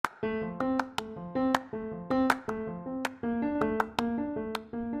Welcome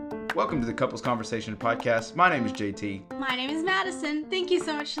to the Couples Conversation podcast. My name is JT. My name is Madison. Thank you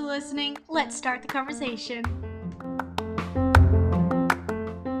so much for listening. Let's start the conversation.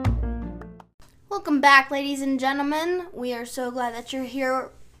 Welcome back, ladies and gentlemen. We are so glad that you're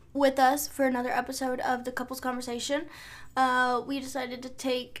here with us for another episode of the Couples Conversation. We decided to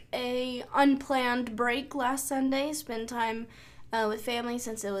take a unplanned break last Sunday, spend time with family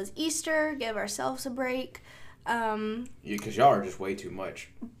since it was Easter, give ourselves a break. Because y'all are just way too much.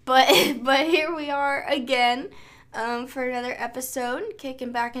 But here we are again for another episode,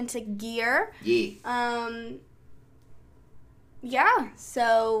 kicking back into gear. Yeah,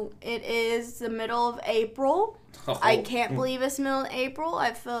 so it is the middle of April. Oh. I can't believe it's middle of April.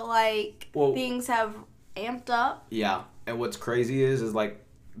 I feel like things have amped up. Yeah, and what's crazy is like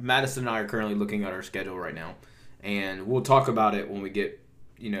Madison and I are currently looking at our schedule right now, and we'll talk about it when we get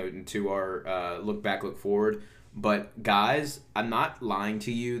into our look back, look forward. But guys, I'm not lying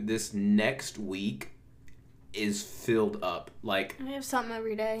to you. This next week is filled up. Like, we have something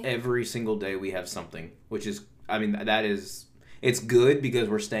every day. Every single day we have something, which is, it's good because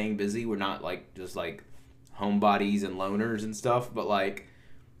we're staying busy. We're not like just like homebodies and loners and stuff. But like,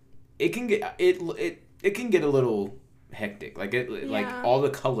 it can get it can get a little hectic. Like like all the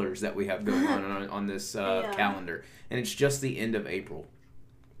colors that we have going on this calendar, and it's just the end of April.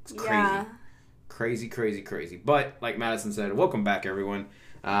 It's crazy. Yeah. Crazy. But like Madison said, welcome back, everyone.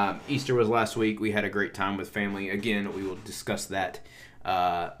 Easter was last week. We had a great time with family. Again, we will discuss that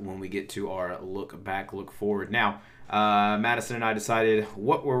when we get to our look back, look forward. Now, Madison and I decided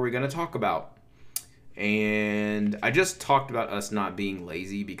what were we going to talk about. And I just talked about us not being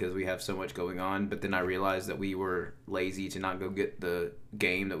lazy because we have so much going on. But then I realized that we were lazy to not go get the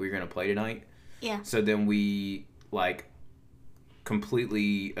game that we were going to play tonight. Yeah. So then we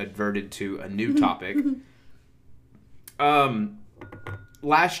completely adverted to a new topic.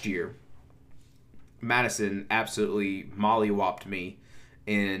 Last year, Madison absolutely mollywopped me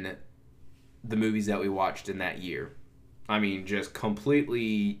in the movies that we watched in that year. I mean, just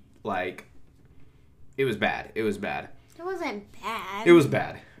completely, like, it was bad. It wasn't bad. It was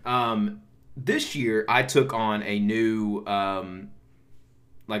bad. This year, I took on a new, I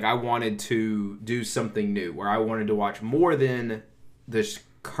wanted to do something new, where I wanted to watch more than this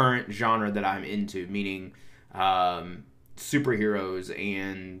current genre that I'm into, meaning superheroes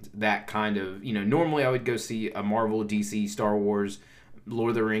and that kind of, normally I would go see a Marvel, DC, Star Wars, Lord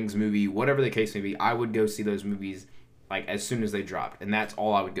of the Rings movie, whatever the case may be. I would go see those movies like as soon as they dropped, and that's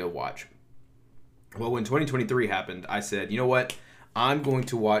all I would go watch. Well, when 2023 happened, I said, you know what? I'm going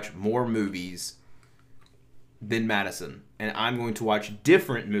to watch more movies than Madison, and I'm going to watch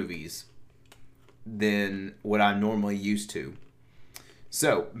different movies than what I'm normally used to.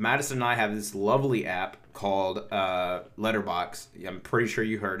 So, Madison and I have this lovely app called Letterboxd. I'm pretty sure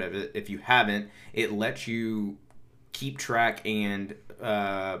you heard of it. If you haven't, it lets you keep track and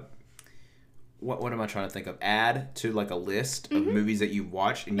what am I trying to think of? Add to like a list of movies that you've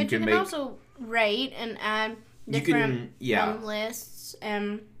watched, and but you can also rate and add different lists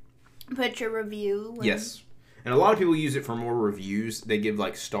and put your review. Yes, and a lot of people use it for more reviews. They give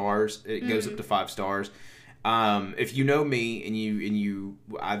like stars. It goes up to 5 stars. If you know me and you,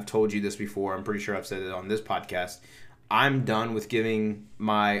 I've told you this before. I'm pretty sure I've said it on this podcast. I'm done with giving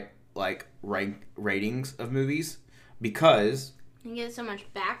my ratings of movies because you get so much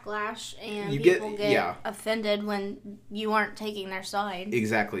backlash and people get offended when you aren't taking their side.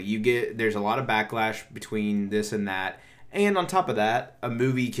 Exactly. There's a lot of backlash between this and that. And on top of that, a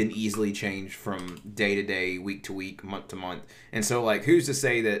movie can easily change from day to day, week to week, month to month. And so, like, who's to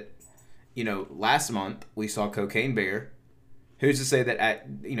say that, last month we saw Cocaine Bear. Who's to say that at,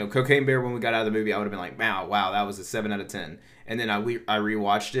 Cocaine Bear, when we got out of the movie, I would have been like, wow, that was a 7 out of 10. And then I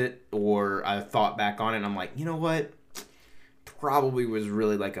rewatched it, or I thought back on it, and I'm like, you know what? Probably was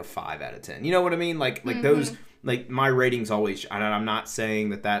really like a 5 out of 10. You know what I mean? Like those, like my ratings always, and I'm not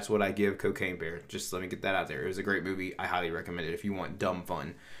saying that that's what I give Cocaine Bear. Just let me get that out there. It was a great movie. I highly recommend it if you want dumb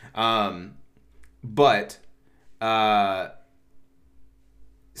fun.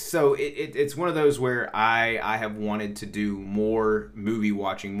 So it's one of those where I have wanted to do more movie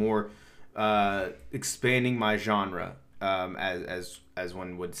watching, more expanding my genre, as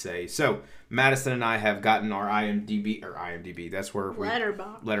one would say. So Madison and I have gotten our IMDb. That's where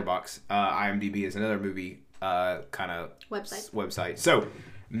Letterboxd. IMDb is another movie kind of website. So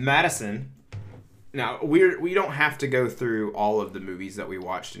Madison Now we don't have to go through all of the movies that we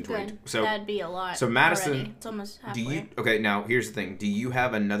watched in 2020. So that'd be a lot. So Madison, already. It's almost halfway. Okay, now here's the thing. Do you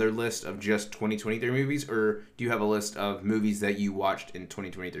have another list of just 2023 movies, or do you have a list of movies that you watched in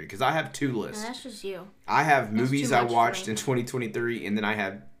 2023? Because I have two lists. No, that's just you. I have movies I watched in 2023, and then I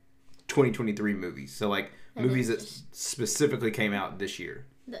have 2023 movies. So like movies that specifically came out this year.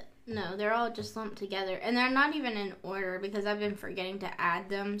 No, they're all just lumped together. And they're not even in order because I've been forgetting to add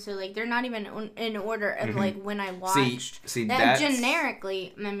them. So, like, they're not even in order of, like, when I watched. See that's...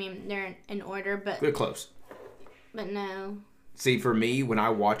 Generically, I mean, they're in order, but... They're close. But no. See, for me, when I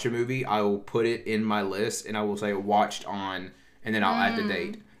watch a movie, I will put it in my list, and I will say watched on, and then I'll add the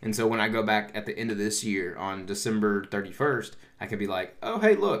date. And so when I go back at the end of this year, on December 31st, I can be like, oh,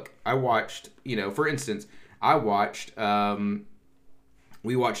 hey, look, I watched, for instance,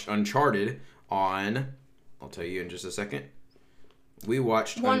 we watched Uncharted on, I'll tell you in just a second. We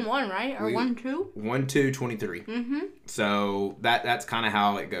watched 1-1, right? Or 1-2? 1-2-23. Mm-hmm. So that's kind of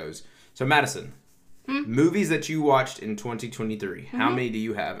how it goes. So Madison, movies that you watched in 2023, how many do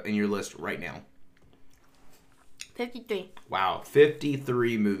you have in your list right now? 53. Wow,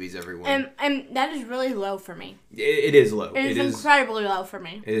 53 movies, everyone. And that is really low for me. It is low. It is incredibly low for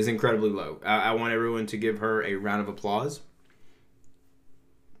me. It is incredibly low. I want everyone to give her a round of applause.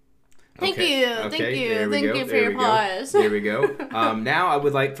 Thank you for your applause. There we go. Now I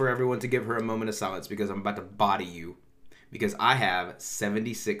would like for everyone to give her a moment of silence because I'm about to body you. Because I have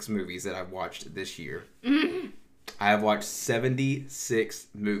 76 movies that I've watched this year. I have watched 76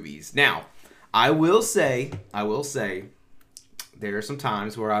 movies. Now, I will say, there are some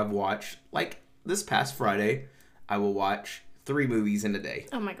times where I've watched, like this past Friday, I will watch 3 movies in a day.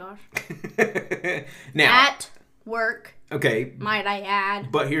 Oh my gosh. Now, at work. Okay. Might I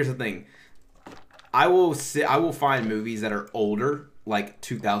add? But here's the thing. I will find movies that are older, like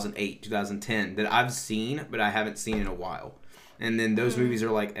 2008, 2010, that I've seen, but I haven't seen in a while. And then those movies are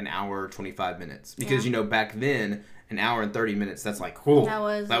like an hour, 25 minutes. Because, back then, an hour and 30 minutes, that's like, cool.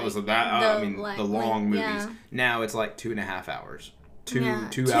 The long movies. Yeah. Now it's like 2.5 hours. Two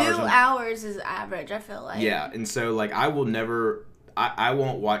hours. 2 hours is average, I feel like. Yeah, and so, like, I won't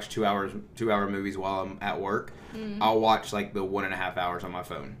watch 2-hour movies while I'm at work. I'll watch like the 1.5 hours on my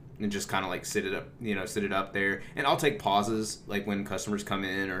phone and just kind of like sit it up there. And I'll take pauses like when customers come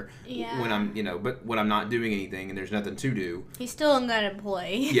in or when I'm, but when I'm not doing anything and there's nothing to do. He's still a good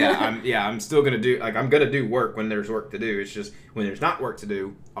employee. I'm still going to do, like, I'm going to do work when there's work to do. It's just when there's not work to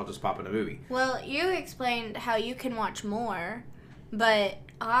do, I'll just pop in a movie. Well, you explained how you can watch more, but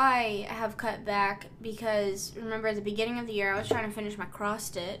I have cut back because, remember, at the beginning of the year, I was trying to finish my cross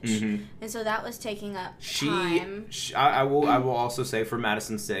stitch, and so that was taking up time. I will also say, for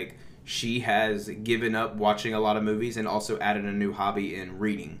Madison's sake, she has given up watching a lot of movies and also added a new hobby in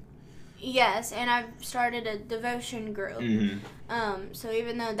reading. Yes, and I've started a devotion group. So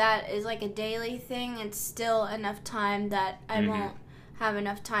even though that is like a daily thing, it's still enough time that I won't have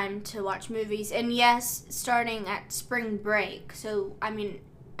enough time to watch movies. And yes, starting at spring break. So, I mean,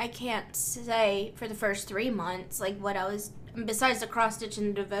 I can't say for the first 3 months, like, what I was, besides the cross-stitch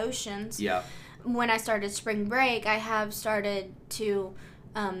and the devotions. Yeah. When I started spring break, I have started to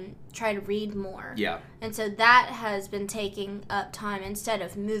try to read more. Yeah. And so that has been taking up time instead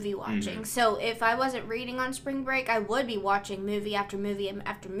of movie watching. So if I wasn't reading on spring break, I would be watching movie after movie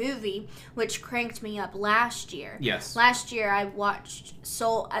after movie, which cranked me up last year. Yes. Last year I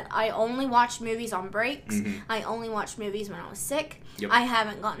only watched movies on breaks. I only watched movies when I was sick. Yep. I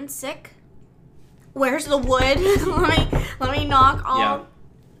haven't gotten sick. Where's the wood? let me knock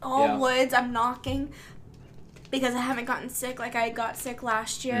all woods. I'm knocking. Because I haven't gotten sick like I got sick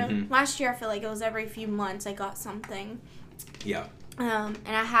last year. Last year, I feel like it was every few months I got something. Yeah. And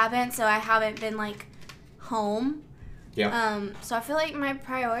I haven't, so I haven't been, like, home. Yeah. So I feel like my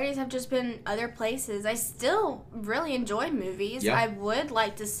priorities have just been other places. I still really enjoy movies. Yeah. I would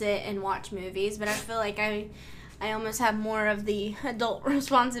like to sit and watch movies, but I feel like I almost have more of the adult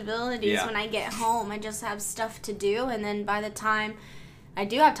responsibilities when I get home. I just have stuff to do, and then by the time I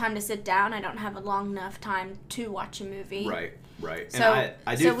do have time to sit down, I don't have a long enough time to watch a movie. Right. So, and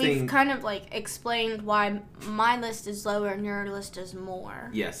I do think we've kind of, like, explained why my list is lower and your list is more.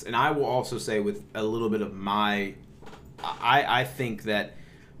 Yes, and I will also say with a little bit of I think that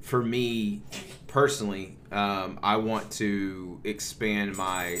for me, personally, I want to expand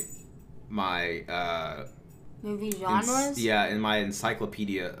my movie genres? In my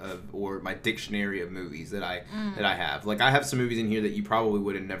encyclopedia or my dictionary of movies that I have. Like, I have some movies in here that you probably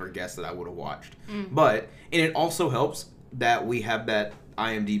would have never guessed that I would have watched. And it also helps that we have that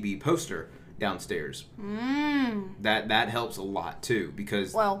IMDb poster downstairs. That helps a lot too,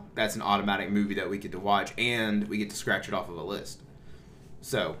 because that's an automatic movie that we get to watch and we get to scratch it off of a list.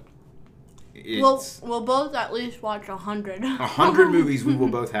 So we'll both at least watch 100. 100 movies we will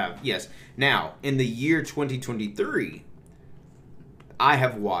both have. Yes. Now, in the year 2023, I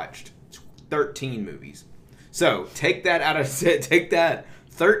have watched 13 movies. So take that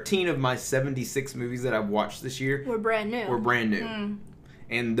 13 of my 76 movies that I've watched this year were brand new.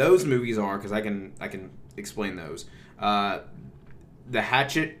 And those movies are, because I can explain those. The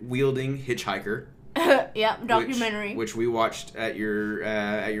Hatchet Wielding Hitchhiker. Yep, documentary. Which we watched at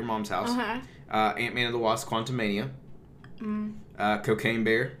your mom's house. Ant-Man and the Wasp: Quantumania. Cocaine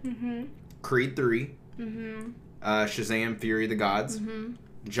Bear. Creed 3. Shazam! Fury of the Gods.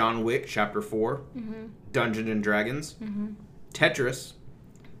 John Wick Chapter 4. Dungeons and Dragons. Tetris.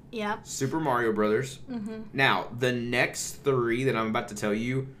 Yeah. Super Mario Brothers. Now, the next 3 that I'm about to tell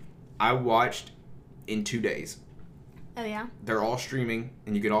you, I watched in 2 days. Oh, yeah? They're all streaming,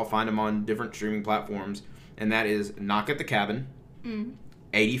 and you can all find them on different streaming platforms. And that is Knock at the Cabin,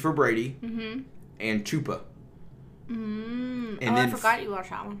 80 for Brady, and Chupa. I forgot you watched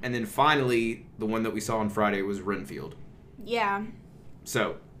that one. And then finally, the one that we saw on Friday was Renfield. Yeah.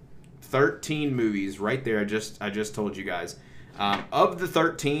 So, 13 movies right there. I just told you guys. Of the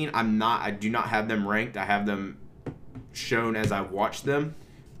 13, I do not have them ranked. I have them shown as I've watched them.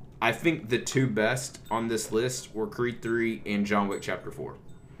 I think the 2 best on this list were Creed 3 and John Wick Chapter 4.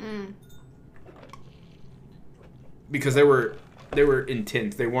 Because they were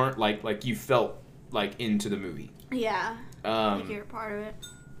intense. They weren't like you felt like into the movie. Yeah. Like you're a part of it.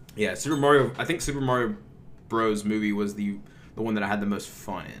 Yeah, Super Mario Bros. Movie was the one that I had the most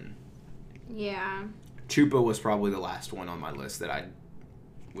fun in. Yeah. Chupa was probably the last one on my list that I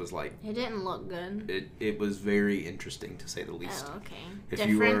was like. It didn't look good. It was very interesting, to say the least. Oh, okay.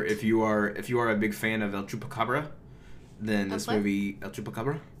 If you are a big fan of El Chupacabra, then this movie El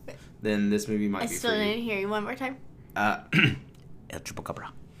Chupacabra, then this movie might be for you. I still didn't hear you one more time. El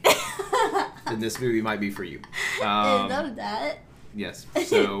Chupacabra. Then this movie might be for you. I love that. Yes.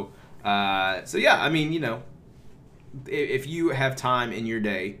 So yeah. I mean, if you have time in your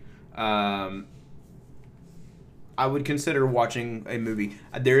day, I would consider watching a movie.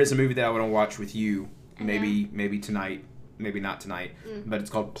 There is a movie that I want to watch with you, maybe tonight, maybe not tonight, but it's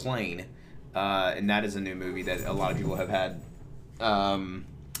called Plane, and that is a new movie that a lot of people have had.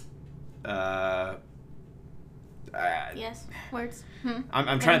 Yes, words.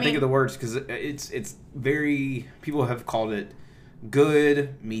 I'm trying to think of the words because it's very, people have called it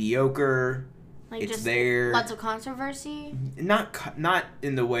good, mediocre. Like it's just there. Lots of controversy. Not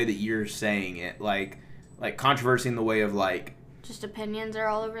in the way that you're saying it, like controversy in the way of like. Just opinions are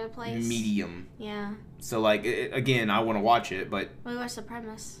all over the place. Medium. Yeah. So like again, I want to watch it, but. What's the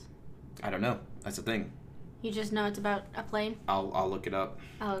premise? I don't know. That's the thing. You just know it's about a plane? I'll look it up.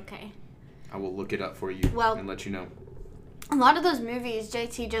 Oh, okay. I will look it up for you and let you know. A lot of those movies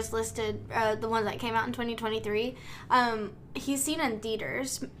JT just listed, the ones that came out in 2023, he's seen in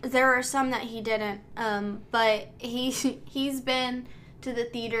theaters. There are some that he didn't, but he's been to the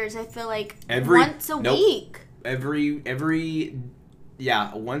theaters, I feel like, once a week. Once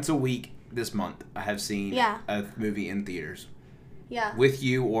a week this month I have seen a movie in theaters. Yeah. With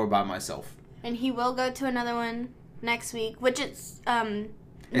you or by myself. And he will go to another one next week, which it's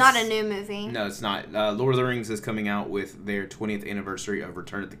not a new movie. No, it's not. Lord of the Rings is coming out with their 20th anniversary of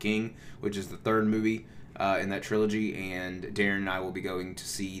Return of the King, which is the 3rd movie in that trilogy, and Darren and I will be going to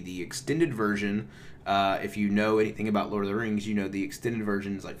see the extended version. If you know anything about Lord of the Rings, you know the extended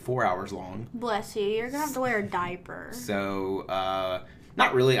version is like 4 hours long. Bless you. You're going to have to wear a diaper. So,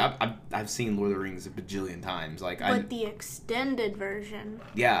 not really. I've seen Lord of the Rings a bajillion times. But the extended version.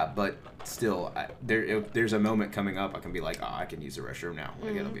 Yeah, but still, there's a moment coming up I can be like, oh, I can use the restroom now.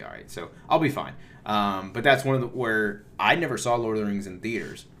 Like, it'll be all right. So I'll be fine. But that's one of where I never saw Lord of the Rings in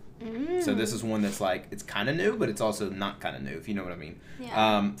theaters. So this is one that's like, it's kind of new, but it's also not kind of new, if you know what I mean.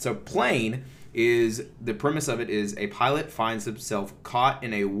 Yeah. So Plane is, the premise of it is a pilot finds himself caught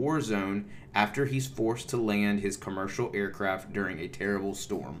in a war zone after he's forced to land his commercial aircraft during a terrible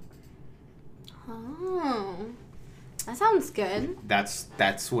storm. Oh, that sounds good.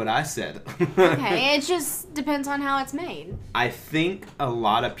 That's what I said. Okay, it just depends on how it's made. I think a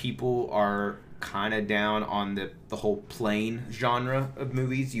lot of people are kind of down on the whole plane genre of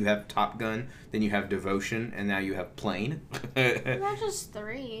movies. You have Top Gun, then you have Devotion, and now you have Plane. Not just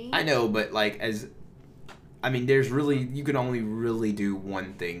 3. I know, but there's really, you can only really do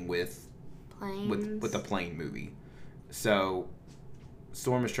one thing with a plane movie. So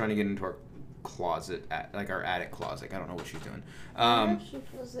Storm is trying to get into our closet, our attic closet. I don't know what she's doing. She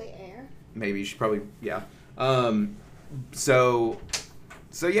feels the air. maybe she probably yeah. So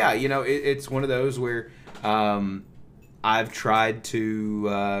yeah, it's one of those where I've tried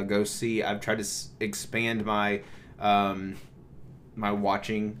to go see. I've tried to expand my my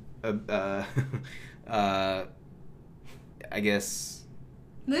watching. I guess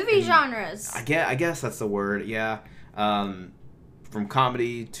movie genres. I guess that's the word. Yeah. From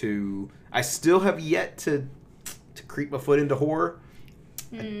comedy to I still have yet to creep my foot into horror.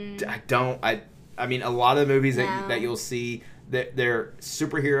 I mean, a lot of the movies that you'll see, they're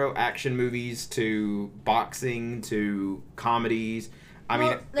superhero action movies to boxing to comedies. I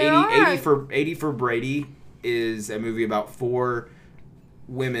mean, 80 for Brady is a movie about 4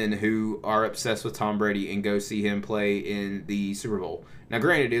 women who are obsessed with Tom Brady and go see him play in the Super Bowl. Now,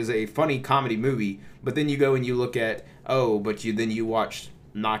 granted, it is a funny comedy movie, but then you go and you look at, then you watch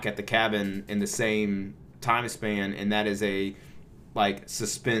Knock at the Cabin in the same time span, and that is a like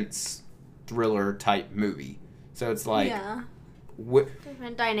suspense thriller type movie. So it's like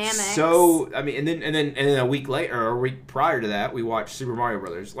different dynamics. So I mean, and then a week later or a week prior to that, we watched Super Mario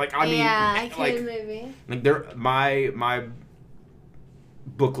Brothers. Like I mean, cute movie. Like my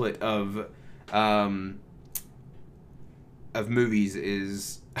booklet of movies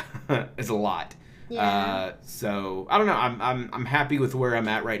is is a lot. Yeah. So I don't know. I'm happy with where I'm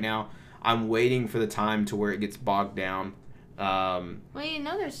at right now. I'm waiting for the time to where it gets bogged down. Well,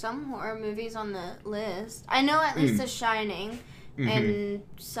 there's some horror movies on the list. I know at least The Shining and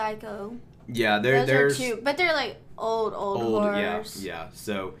Psycho. Yeah, there's 2, but they're like old horrors. Yeah.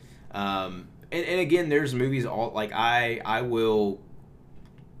 So, and again, there's movies all like I will.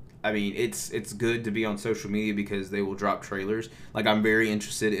 I mean, it's good to be on social media because they will drop trailers. Like I'm very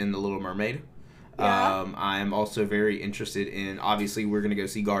interested in The Little Mermaid. Yeah. I'm also very interested in, obviously, we're going to go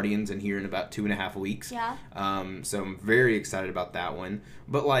see Guardians in here in about 2.5 weeks. Yeah. So I'm very excited about that one.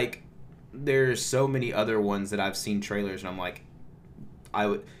 But, like, there's so many other ones that I've seen trailers, and I'm like, I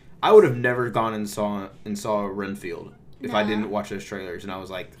would have never gone and saw Renfield if I didn't watch those trailers. And I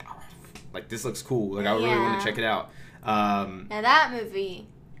was like, this looks cool. Like, I really want to check it out. Now, that movie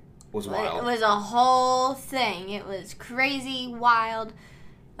was wild. It was a whole thing. It was crazy, wild,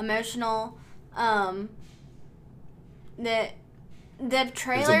 emotional. The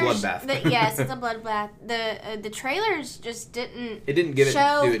trailers. It's a bloodbath. Yes, it's a bloodbath. The trailers just didn't. It didn't do it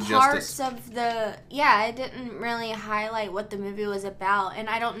parts justice. of the. Yeah, it didn't really highlight what the movie was about, and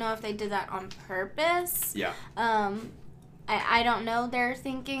I don't know if they did that on purpose. Yeah. I don't know their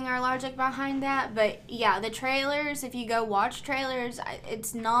thinking or logic behind that, but yeah, the trailers. If you go watch trailers,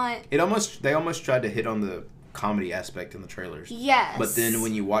 it's not. They almost tried to hit on the comedy aspect in the trailers. Yes. But then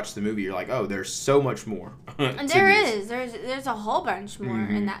when you watch the movie, you're like, oh, there's so much more. And there's a whole bunch more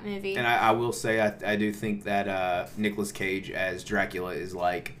in that movie. And I will say, I do think that Nicolas Cage as Dracula is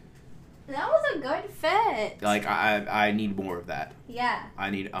like. That was a good fit. Like I need more of that. Yeah. I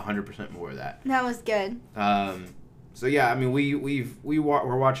need 100% more of that. That was good. So yeah, I mean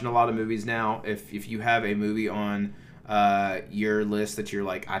we're watching a lot of movies now. If you have a movie on your list that you're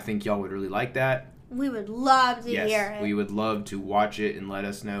like, I think y'all would really like that. We would love to hear it. We would love to watch it and let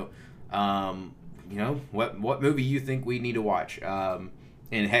us know. What movie you think we need to watch. And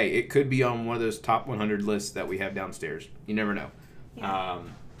hey, it could be on one of those top 100 lists that we have downstairs. You never know. Yeah.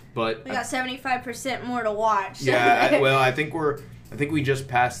 But we got 75% more to watch. Yeah. I think we just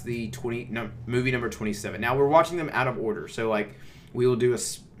passed the movie number 27. Now we're watching them out of order. So like we will do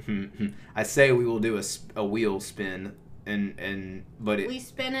a wheel spin. But we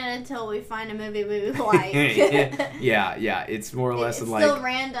spin it until we find a movie we like. yeah. It's more or less it's like still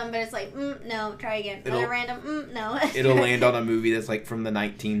random, but it's like no, try again. Another random, no. It'll land on a movie that's like from the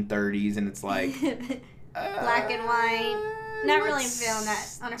 1930s, and it's like black and white. Not really feeling that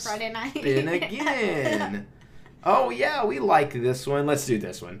on a Friday night. Spin again. Oh yeah, we like this one. Let's do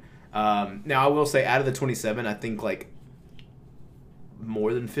this one. Now I will say, out of the 27, I think like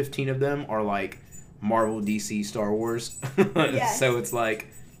more than 15 of them are like Marvel, DC, Star Wars. Yes. So it's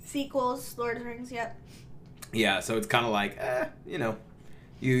like sequels, Lord of the Rings. Yep. Yeah, so it's kind of like, you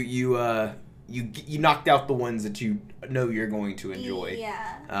knocked out the ones that you know you're going to enjoy.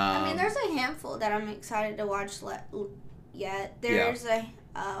 Yeah. I mean, there's a handful that I'm excited to watch yet. There's a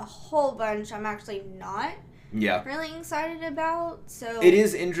whole bunch I'm actually not really excited about. So it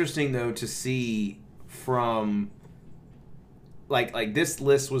is interesting though to see from. Like this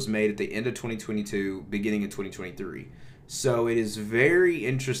list was made at the end of 2022, beginning of 2023. So it is very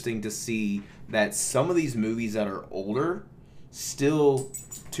interesting to see that some of these movies that are older still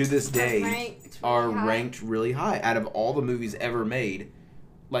to this day are ranked really high. Out of all the movies ever made,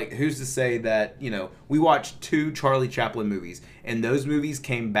 like, who's to say that, we watched 2 Charlie Chaplin movies, and those movies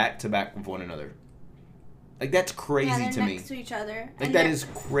came back to back with one another. Like, that's crazy to me. Next to each other. Like, that is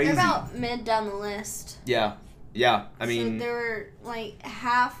crazy. They're about mid down the list. Yeah. I mean, so there were like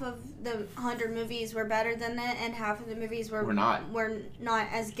half of the 100 movies were better than it, and half of the movies were not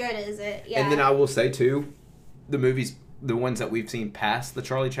as good as it. Yeah. And then I will say too, the ones that we've seen past the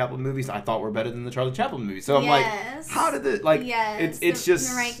Charlie Chaplin movies, I thought were better than the Charlie Chaplin movies. So I'm like, how did it, like, it's just...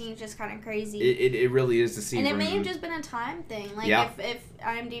 The ranking's just kind of crazy. It really is to see. And it may have just been a time thing. Like, if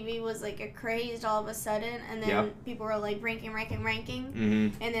IMDb was, like, a crazed all of a sudden, and then people were, like, ranking,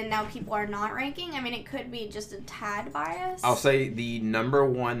 and then now people are not ranking, I mean, it could be just a tad bias. I'll say the number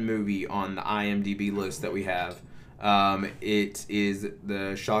 1 movie on the IMDb list that we have, it is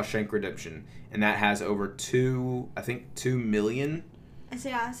The Shawshank Redemption. And that has over 2 million.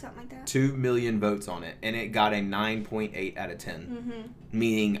 Yeah, something like that. 2 million votes on it. And it got a 9.8 out of 10.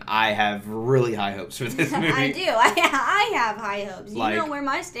 Meaning I have really high hopes for this movie. I do. I have high hopes. You know where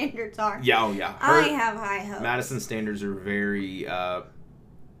my standards are. Yeah, oh yeah. I have high hopes. Madison's standards are very all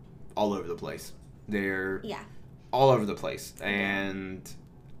over the place. They're all over the place. And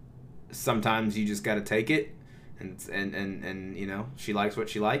sometimes you just got to take it. And she likes what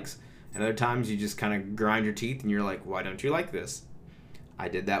she likes. And other times you just kind of grind your teeth and you're like, why don't you like this? I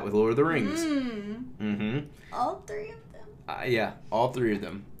did that with Lord of the Rings. All 3 of them? Yeah, all 3 of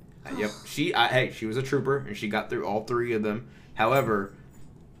them. Yep. She was a trooper and she got through all 3 of them. However,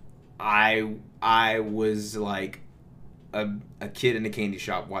 I was like a kid in a candy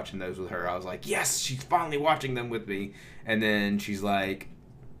shop watching those with her. I was like, yes, she's finally watching them with me. And then she's like,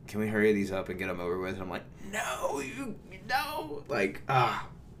 can we hurry these up and get them over with? And I'm like, no. Like,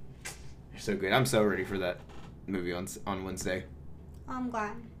 so good. I'm so ready for that movie on Wednesday. I'm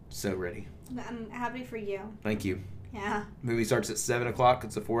glad. So ready. I'm happy for you. Thank you. Yeah. Movie starts at 7 o'clock.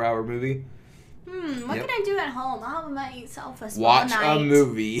 It's a 4-hour movie. What can I do at home? I'll have myself a small night. Watch a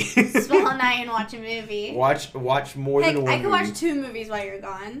movie. Small night and watch a movie. Watch more than one movie. I could watch 2 movies while you're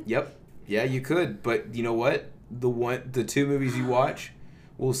gone. Yep. Yeah, you could. But you know what? The 2 movies you watch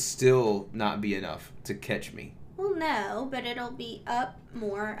will still not be enough to catch me. Well, no, but it'll be up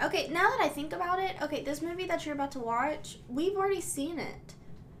more. Okay, now that I think about it, this movie that you're about to watch, we've already seen it.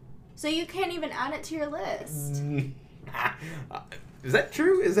 So you can't even add it to your list. Is that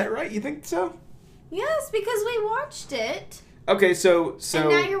true? Is that right? You think so? Yes, because we watched it. Okay, so and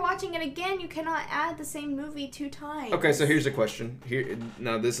now you're watching it again. You cannot add the same movie 2 times. Okay, so here's a question. You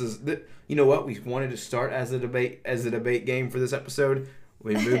know what? We wanted to start as a debate game for this episode.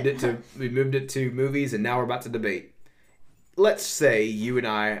 We moved it to movies, and now we're about to debate. Let's say you and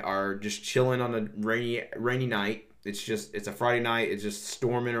I are just chilling on a rainy night. It's a Friday night. It's just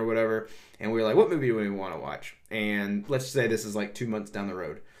storming or whatever, and we're like, what movie do we want to watch? And let's say this is like 2 months down the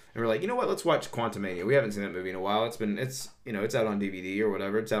road, and we're like, you know what? Let's watch Quantumania. We haven't seen that movie in a while. It's out on DVD or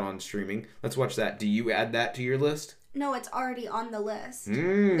whatever. It's out on streaming. Let's watch that. Do you add that to your list? No, it's already on the list.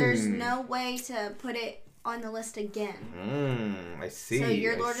 There's no way to put it on the list again. I see. So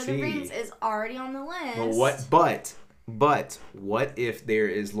your Lord of the Rings is already on the list. But what if there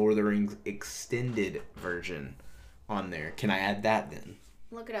is Lord of the Rings extended version on there? Can I add that then?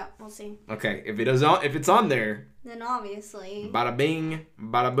 Look it up. We'll see. Okay, if it's on there, then obviously. Bada bing,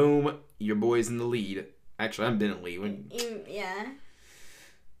 bada boom, your boy's in the lead. Actually, I've been in the lead. Yeah.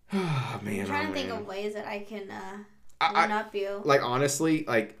 Oh man. I'm trying to think of ways that I can one up you. Like honestly,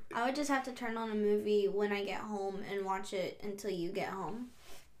 like I would just have to turn on a movie when I get home and watch it until you get home.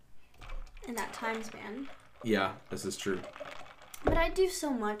 In that time span. Yeah, this is true. But I do so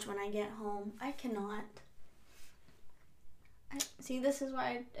much when I get home. I cannot. See, this is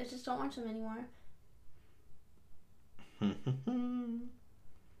why I just don't watch them anymore.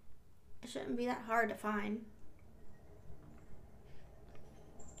 It shouldn't be that hard to find.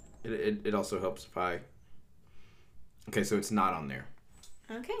 It also helps if I... Okay, so it's not on there.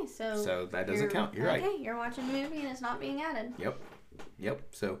 Okay, so that doesn't count. You're right. Okay, you're watching a movie and it's not being added. Yep.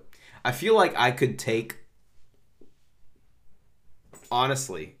 So I feel like I could take...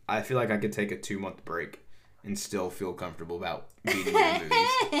 Honestly, I feel like I could take a 2-month break and still feel comfortable about beating the movies.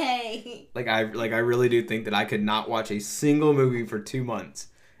 Hey. Like I really do think that I could not watch a single movie for 2 months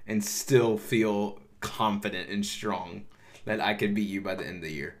and still feel confident and strong that I could beat you by the end of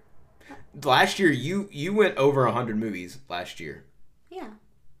the year. Last year, you went over 100 movies last year. Yeah.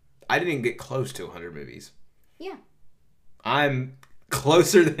 I didn't get close to 100 movies. Yeah. I'm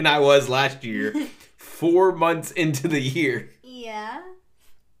closer than I was last year, 4 months into the year. Yeah.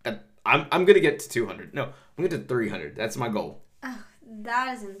 I'm going to get to 200. No, I'm going to get to 300. That's my goal. Oh,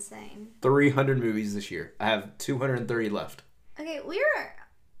 that is insane. 300 movies this year. I have 230 left. Okay,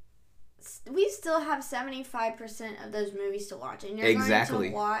 we still have 75% of those movies to watch, and you're Exactly.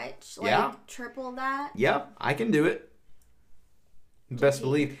 going to watch triple that. Yeah, I can do it. Best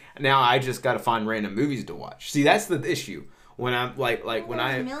believe. Now I just got to find random movies to watch. See, that's the issue. When I'm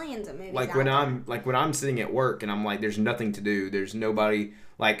there's millions of movies. When I'm sitting at work and I'm like, there's nothing to do. There's nobody.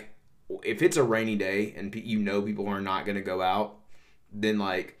 Like, if it's a rainy day and people are not going to go out, then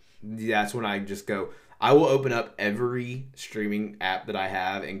that's when I just go. I will open up every streaming app that I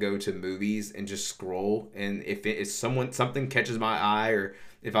have and go to movies and just scroll. And if something catches my eye, or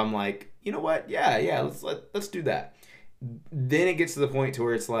if I'm like, you know what, yeah, let's do that. Then it gets to the point to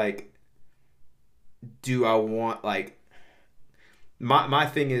where it's like, do I want my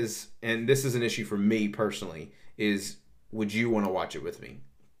thing is, and this is an issue for me personally, is would you want to watch it with me?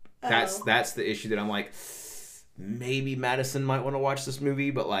 That's the issue that I'm like, maybe Madison might want to watch this movie,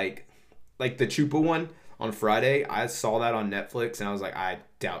 but like the Chupa one on Friday, I saw that on Netflix and I was like, I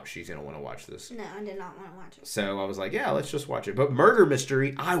doubt she's going to want to watch this. No, I did not want to watch it. So I was like, yeah, let's just watch it. But Murder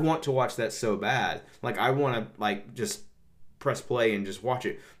Mystery, I want to watch that so bad. Like, I want to just press play and just watch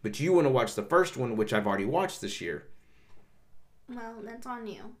it. But you want to watch the first one, which I've already watched this year. Well, that's on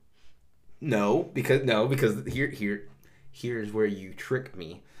you. No, because here's where you trick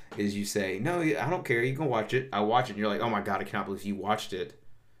me. Is you say, no, I don't care. You can watch it. I watch it. And you're like, oh my God, I cannot believe you watched it.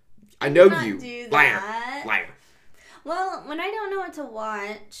 I know you. Do that. Liar. Well, when I don't know what to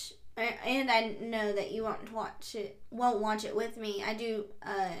watch, and I know that you won't watch it with me, I do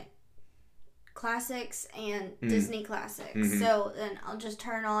classics and Disney classics. Mm-hmm. So then I'll just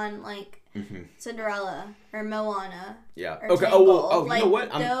turn on Cinderella or Moana. Yeah. Or okay. Tangled. Oh, you know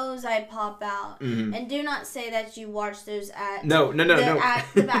what? Those I pop out. Mm-hmm. And do not say that you watch those at no at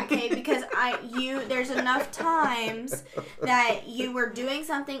the Batcave, because there's enough times that you were doing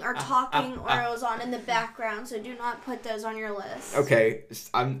something or talking or it was on in the background. So do not put those on your list. Okay.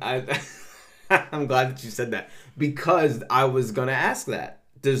 I'm glad that you said that, because I was gonna ask that.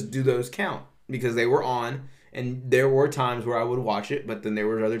 Do those count? Because they were on, and there were times where I would watch it, but then there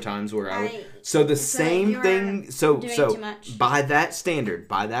were other times where I would. So the same thing. So by that standard,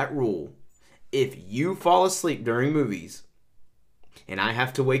 by that rule, if you fall asleep during movies, and I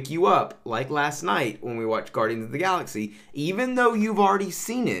have to wake you up, like last night when we watched Guardians of the Galaxy, even though you've already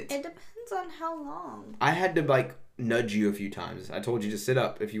seen it. It depends on how long. I had to nudge you a few times. I told you to sit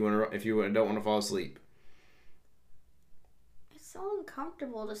up if you don't want to fall asleep. So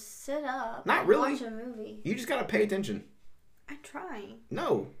uncomfortable to sit up Not and really. watch a movie. You just gotta pay attention. I try.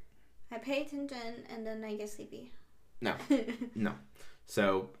 No. I pay attention and then I get sleepy. No.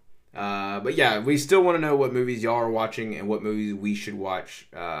 So, but yeah, we still want to know what movies y'all are watching and what movies we should watch,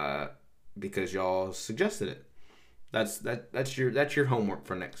 because y'all suggested it. That's your homework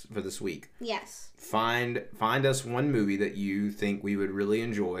for this week. Yes. Find us one movie that you think we would really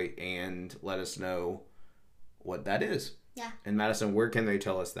enjoy and let us know what that is. Yeah. And Madison, where can they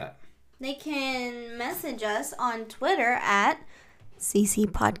tell us that? They can message us on Twitter at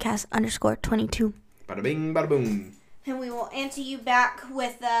ccpodcast_22. Bada bing, bada boom. And we will answer you back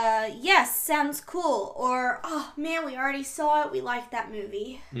with yes, sounds cool, or oh man, we already saw it, we like that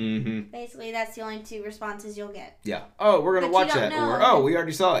movie. Mm-hmm. Basically, that's the only two responses you'll get. Yeah. Oh, we're gonna watch that, or oh, we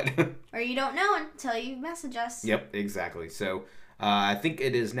already saw it. Or you don't know until you message us. Yep, exactly. So I think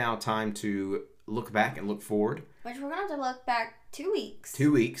it is now time to look back and look forward. Which we're going to have to look back 2 weeks.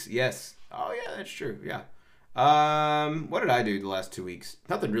 2 weeks, yes. Oh, yeah, that's true, yeah. What did I do the last 2 weeks?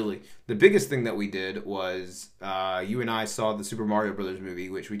 Nothing really. The biggest thing that we did was you and I saw the Super Mario Brothers movie,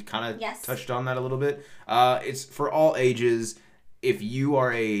 which we kind of touched on that a little bit. It's for all ages. If you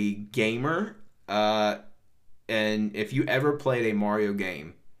are a gamer, and if you ever played a Mario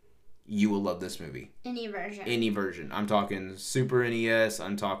game, you will love this movie. Any version. I'm talking Super NES.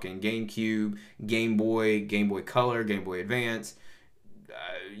 I'm talking GameCube, Game Boy Color, Game Boy Advance.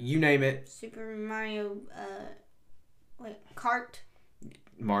 You name it. Super Mario, Kart.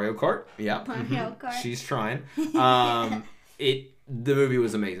 Mario Kart. Yeah. Mario Kart. She's trying. The movie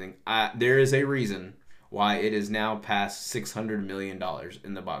was amazing. There is a reason why it is now past $600 million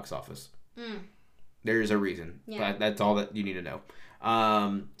in the box office. There is a reason. Yeah. That's all that you need to know.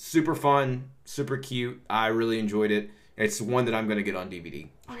 Super fun, super cute. I really enjoyed it. It's one that I'm going to get on DVD,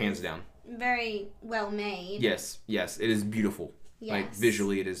 hands down. Very well made. Yes, it is beautiful. Yes. Like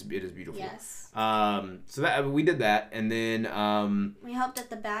visually, it is beautiful. Yes. So that we did that, and then we helped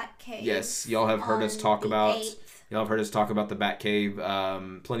at the Batcave. Yes, y'all have heard us talk about. 8th. Y'all have heard us talk about the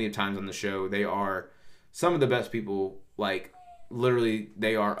Batcave plenty of times on the show. They are some of the best people. Like literally,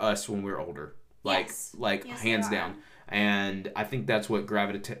 they are us when we're older. Yes, hands down. And I think that's what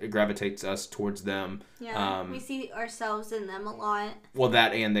gravitates us towards them. Yeah, we see ourselves in them a lot. Well,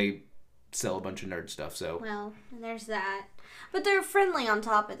 that and they sell a bunch of nerd stuff. So well, there's that. But they're friendly on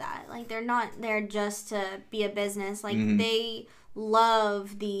top of that. Like, they're not there just to be a business. Like, they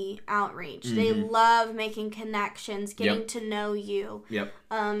love the outreach. They love making connections, getting to know you. Yep.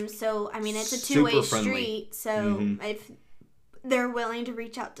 So, I mean, it's a two-way street. So, if they're willing to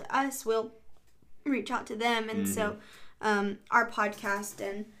reach out to us, we'll reach out to them. And so, our podcast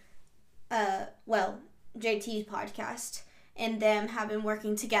and, JT's podcast and them have been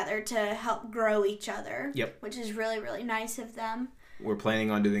working together to help grow each other. Yep. Which is really, really nice of them. We're planning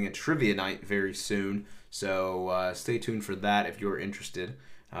on doing a trivia night very soon. So stay tuned for that if you're interested.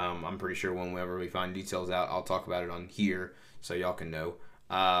 I'm pretty sure whenever we find details out, I'll talk about it on here so y'all can know.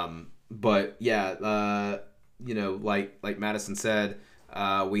 But yeah, like Madison said,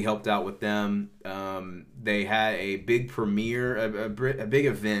 we helped out with them. They had a big premiere, a big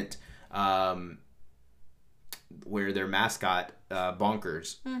event where their mascot,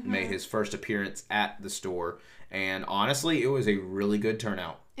 Bonkers, made his first appearance at the store. And honestly, it was a really good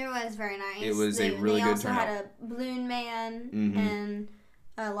turnout. It was very nice. It was a really good turnout. They also had a balloon man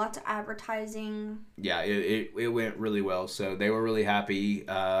and lots of advertising. Yeah, it went really well. So they were really happy.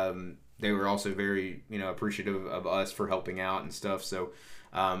 They were also very, appreciative of us for helping out and stuff. So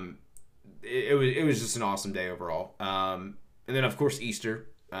it was just an awesome day overall. And then, of course, Easter.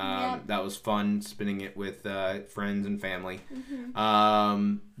 That was fun, spending it with friends and family.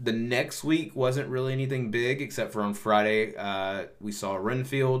 The next week wasn't really anything big, except for on Friday we saw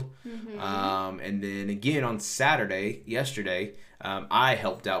Renfield. And then again on Saturday, yesterday, I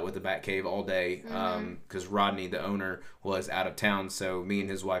helped out with the Batcave all day because Rodney, the owner, was out of town. So me and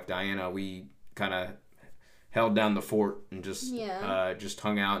his wife Diana, we kind of held down the fort and just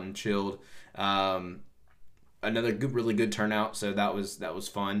hung out and chilled. Another really good turnout, so that was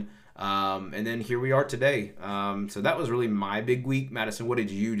fun. And then here we are today. So that was really my big week. Madison, what did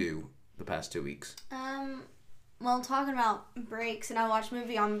you do the past 2 weeks? Well, talking about breaks, and I watched a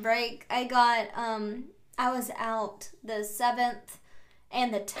movie on break. I was out the 7th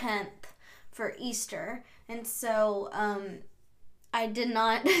and the 10th for Easter, and so I did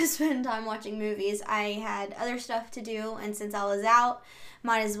not spend time watching movies. I had other stuff to do, and since I was out,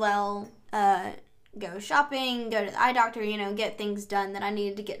 might as well go shopping, go to the eye doctor, get things done that I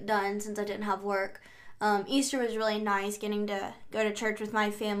needed to get done since I didn't have work. Easter was really nice, getting to go to church with my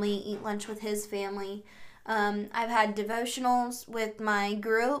family, eat lunch with his family. I've had devotionals with my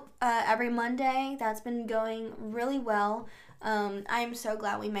group every Monday. That's been going really well. I'm so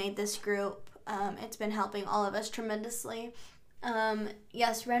glad we made this group. It's been helping all of us tremendously.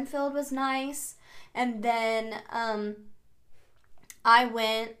 Yes, Renfield was nice. And then I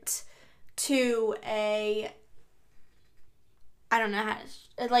went to a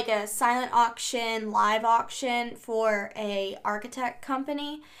silent auction, live auction for a architect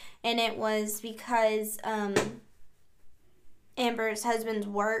company, and it was because Amber's husband's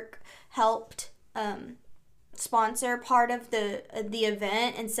work helped sponsor part of the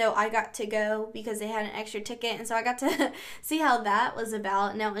event, and so I got to go because they had an extra ticket, and so I got to see how that was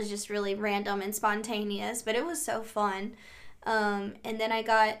about, and it was just really random and spontaneous, but it was so fun. And then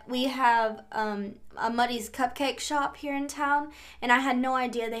we have a Muddy's Cupcake shop here in town, and I had no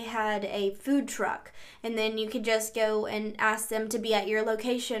idea they had a food truck, and then you could just go and ask them to be at your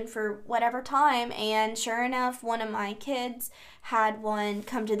location for whatever time, and sure enough, one of my kids had one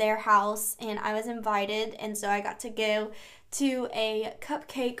come to their house, and I was invited, and so I got to go to a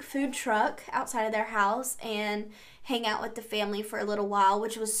cupcake food truck outside of their house and hang out with the family for a little while,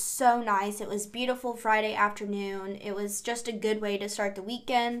 which was so nice. It was beautiful Friday afternoon. It was just a good way to start the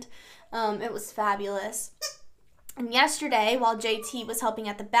weekend. It was fabulous. And yesterday, while JT was helping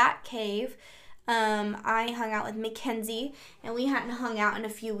at the Bat Cave, I hung out with Mackenzie, and we hadn't hung out in a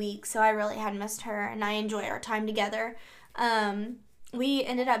few weeks, so I really had missed her, and I enjoyed our time together. We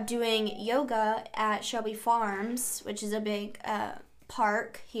ended up doing yoga at Shelby Farms, which is a big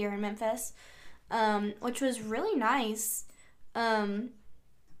park here in Memphis. Which was really nice. We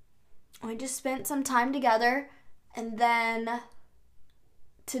just spent some time together, and then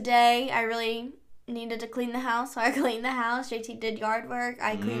today I really needed to clean the house, so I cleaned the house. JT did yard work.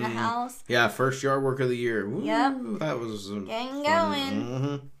 I cleaned the house. Yeah, first yard work of the year. Woo, yep. That was getting going.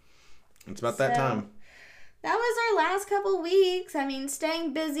 Mm-hmm. It's about that time. That was our last couple weeks. I mean,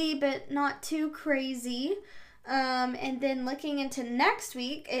 staying busy, but not too crazy. And then looking into next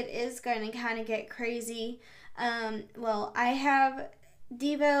week, it is going to kind of get crazy. I have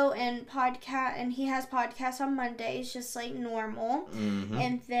Devo and podcast, and he has podcasts on Mondays, just like normal. Mm-hmm.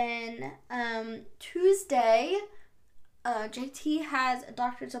 And then Tuesday, JT has a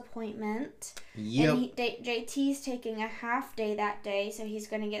doctor's appointment. Yep. And JT's taking a half day that day, so he's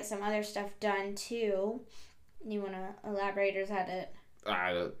going to get some other stuff done too. You want to elaborate, or is that it?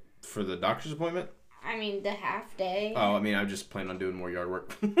 For the doctor's appointment? I mean, the half day. Oh, I mean, I just plan on doing more yard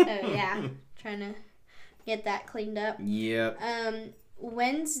work. Oh, yeah. Trying to get that cleaned up. Yep.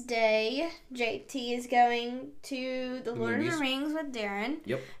 Wednesday, JT is going to the Lord of the Rings with Darren.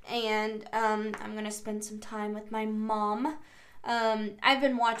 Yep. And I'm going to spend some time with my mom. I've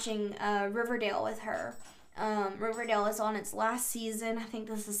been watching Riverdale with her. Riverdale is on its last season. I think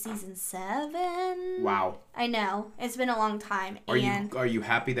this is season 7. Wow. I know. It's been a long time. Are you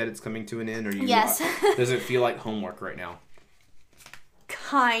happy that it's coming to an end? Or Yes. Does it feel like homework right now?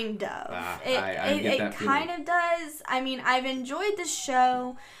 Kind of. I get that feeling. Kind of does. I mean, I've enjoyed the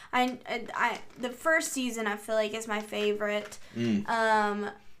show. The first season I feel like is my favorite.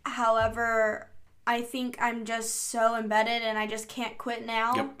 However, I think I'm just so embedded and I just can't quit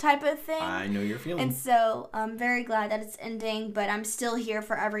now type of thing. I know your feeling. And so I'm very glad that it's ending, but I'm still here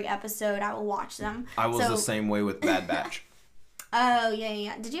for every episode. I will watch them. I was the same way with Bad Batch. Oh,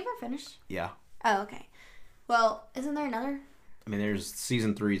 yeah. Did you ever finish? Yeah. Oh, okay. Well, isn't there another? I mean, there's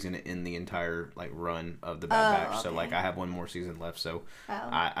season 3 is going to end the entire run of the Bad Batch. Okay. So I have one more season left. So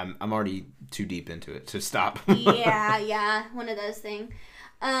I'm already too deep into it to stop. yeah, one of those things.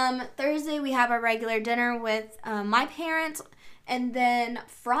 Thursday we have a regular dinner with my parents, and then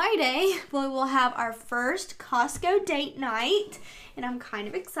Friday we will have our first Costco date night, and I'm kind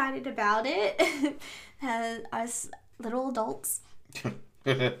of excited about it. Us little adults.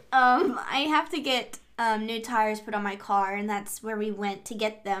 I have to get new tires put on my car, and that's where we went to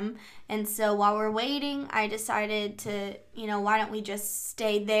get them. And so while we're waiting, I decided to, why don't we just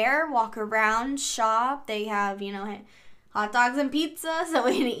stay there, walk around, shop. They have, hot dogs and pizza, so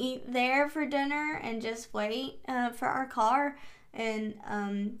we're going to eat there for dinner and just wait for our car and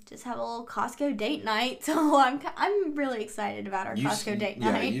just have a little Costco date night. So I'm really excited about our Costco date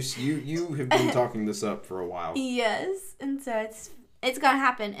night. Yeah, you have been talking this up for a while. Yes, and so it's going to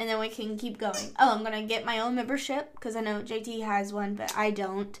happen, and then we can keep going. Oh, I'm going to get my own membership, because I know JT has one, but I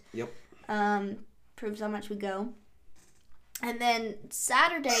don't. Yep. Proves how much we go. And then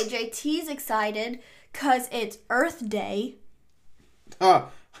Saturday, JT's excited, because it's Earth Day.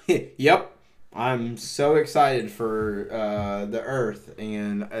 Yep. I'm so excited for the Earth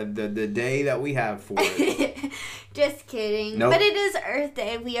and the day that we have for it. Just kidding. Nope. But it is Earth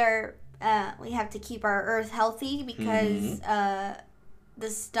Day. We have to keep our Earth healthy, because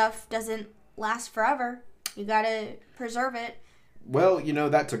this stuff doesn't last forever. You gotta preserve it. Well,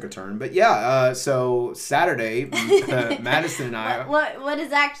 that took a turn. But yeah, so Saturday, Madison and I... What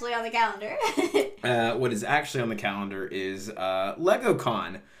is actually on the calendar? What is actually on the calendar is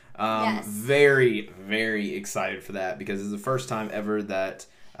LegoCon. Yes. Very, very excited for that, because it's the first time ever that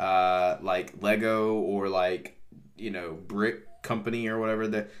Lego or brick company or whatever,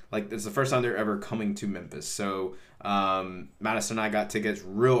 it's the first time they're ever coming to Memphis. So Madison and I got tickets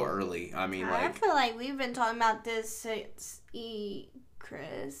real early. I mean, I feel like we've been talking about this since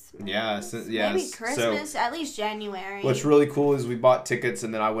Christmas. Maybe Christmas, so, at least January. What's really cool is we bought tickets,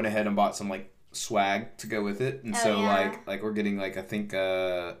 and then I went ahead and bought some swag to go with it, and we're getting I think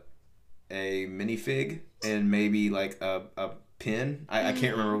a minifig and maybe a pin. I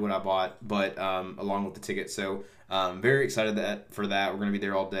can't remember what I bought, but along with the ticket. So very excited for that. We're gonna be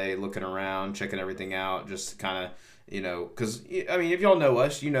there all day, looking around, checking everything out, just kind of because I mean, if y'all know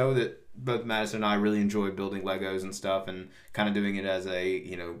us, you know that both Madison and I really enjoy building Legos and stuff, and kind of doing it as a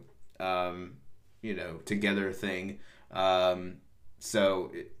together thing.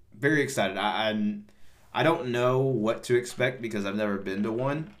 So very excited. I don't know what to expect, because I've never been to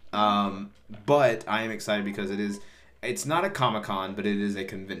one. But I am excited because it's not a Comic-Con, but it is a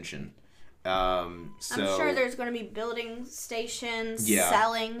convention. I'm sure there's going to be building stations,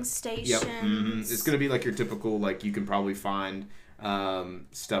 selling stations. Yep. Mm-hmm. It's going to be like your typical, you can probably find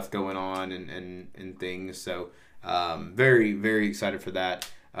stuff going on and things. So very, very excited for that.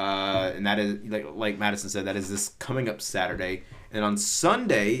 And that is, like Madison said, that is this coming up Saturday. And on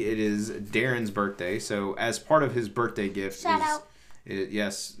Sunday, it is Darren's birthday. So as part of his birthday gift, shout out.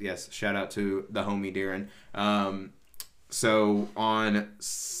 Yes, shout out to the homie Darren. So on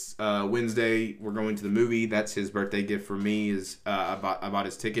Wednesday, we're going to the movie. That's his birthday gift for me. I bought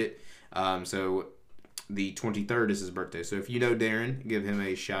his ticket. So the 23rd is his birthday. So if you know Darren, give him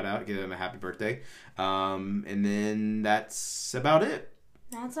a shout out. Give him a happy birthday. And then that's about it.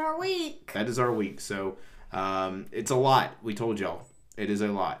 That's our week. That is our week. So it's a lot. We told y'all. It is a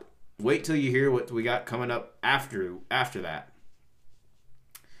lot. Wait till you hear what we got coming up after that.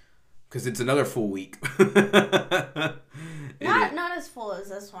 because it's another full week. Not as full as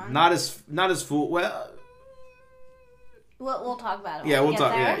this one. Not as full. Well, we'll talk about it. Yeah, we'll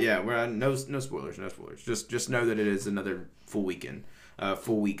talk. There. Yeah. We're no spoilers. No spoilers. Just know that it is another full weekend.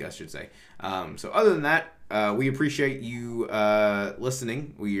 Full week, I should say. So other than that, we appreciate you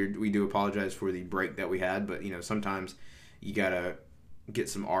listening. We do apologize for the break that we had, but sometimes you gotta get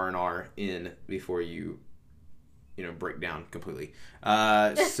some R&R in before you break down completely.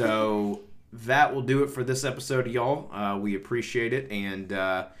 So that will do it for this episode, y'all. We appreciate it, and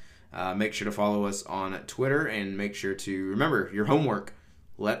make sure to follow us on Twitter, and make sure to remember your homework.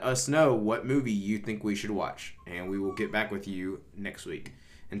 Let us know what movie you think we should watch, and we will get back with you next week.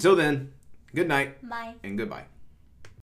 Until then, good night. Bye. And goodbye.